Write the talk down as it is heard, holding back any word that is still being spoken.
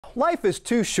Life is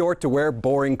too short to wear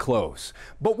boring clothes.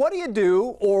 But what do you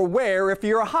do or wear if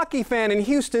you're a hockey fan in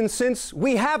Houston since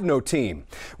we have no team?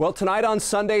 Well, tonight on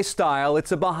Sunday Style,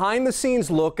 it's a behind-the-scenes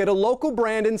look at a local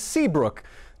brand in Seabrook,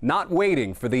 not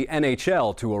waiting for the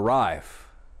NHL to arrive.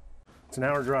 It's an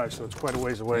hour drive, so it's quite a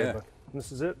ways away. Yeah. But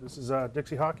this is it. This is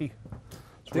Dixie Hockey.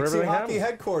 Dixie Hockey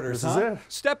headquarters, This is it.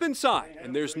 Step inside,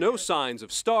 and there's no signs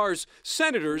of stars,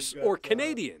 senators, or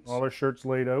Canadians. All our shirts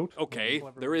laid out. Okay,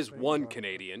 there is one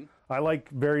Canadian. I like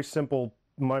very simple.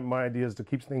 My idea is to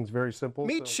keep things very simple.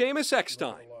 Meet Seamus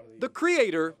Eckstein, the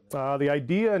creator The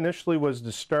idea initially was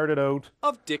to start it out,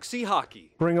 of Dixie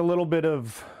Hockey. bring a little bit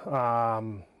of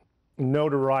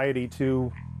notoriety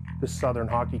to the Southern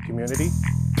hockey community.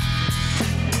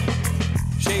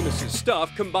 Seamus's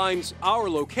stuff combines our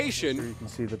location You can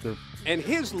see that they're, and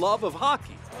his love of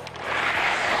hockey.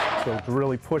 so to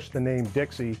really push the name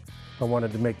Dixie, I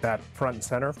wanted to make that front and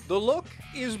center. The look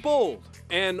is bold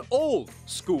and old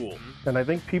school. And I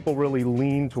think people really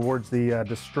lean towards the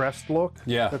distressed look.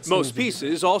 Yeah. That Most seems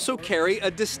pieces also carry a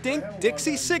distinct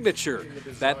Dixie signature,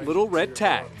 that little red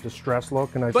tag. distressed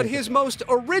look, and I But think his most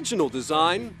original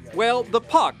design, well, the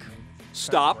puck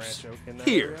stops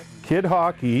here. Kid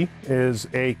Hockey is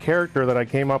a character that I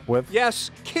came up with.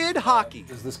 Yes, Kid Hockey.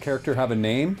 Does this character have a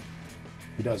name?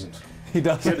 He doesn't. He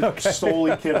doesn't. Okay.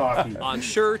 Solely Kid Hockey. On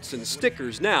shirts and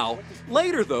stickers now.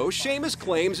 Later, though, Seamus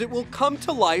claims it will come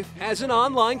to life as an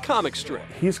online comic strip.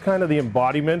 He's kind of the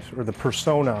embodiment or the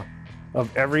persona of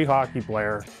every hockey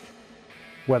player,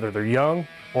 whether they're young,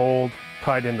 old,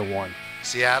 tied into one.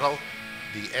 Seattle,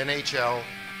 the NHL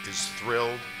is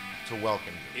thrilled to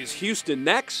welcome you. Is Houston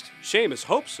next? Seamus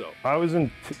hopes so. I was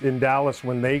in Dallas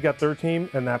when they got their team,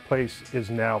 and that place is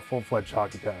now full-fledged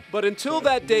hockey town. But until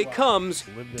that day comes,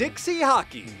 Dixie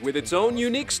Hockey, with its own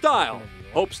unique style,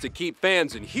 hopes to keep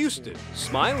fans in Houston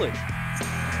smiling.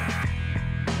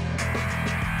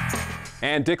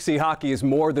 And Dixie Hockey is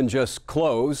more than just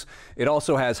clothes. It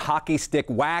also has hockey stick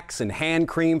wax and hand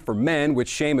cream for men, which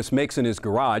Seamus makes in his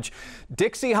garage.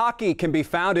 Dixie Hockey can be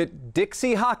found at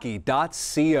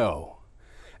dixiehockey.co.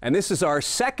 And this is our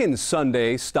second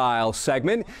Sunday Style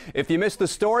segment. If you missed the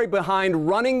story behind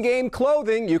running game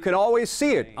clothing, you can always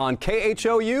see it on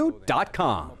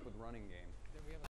khou.com.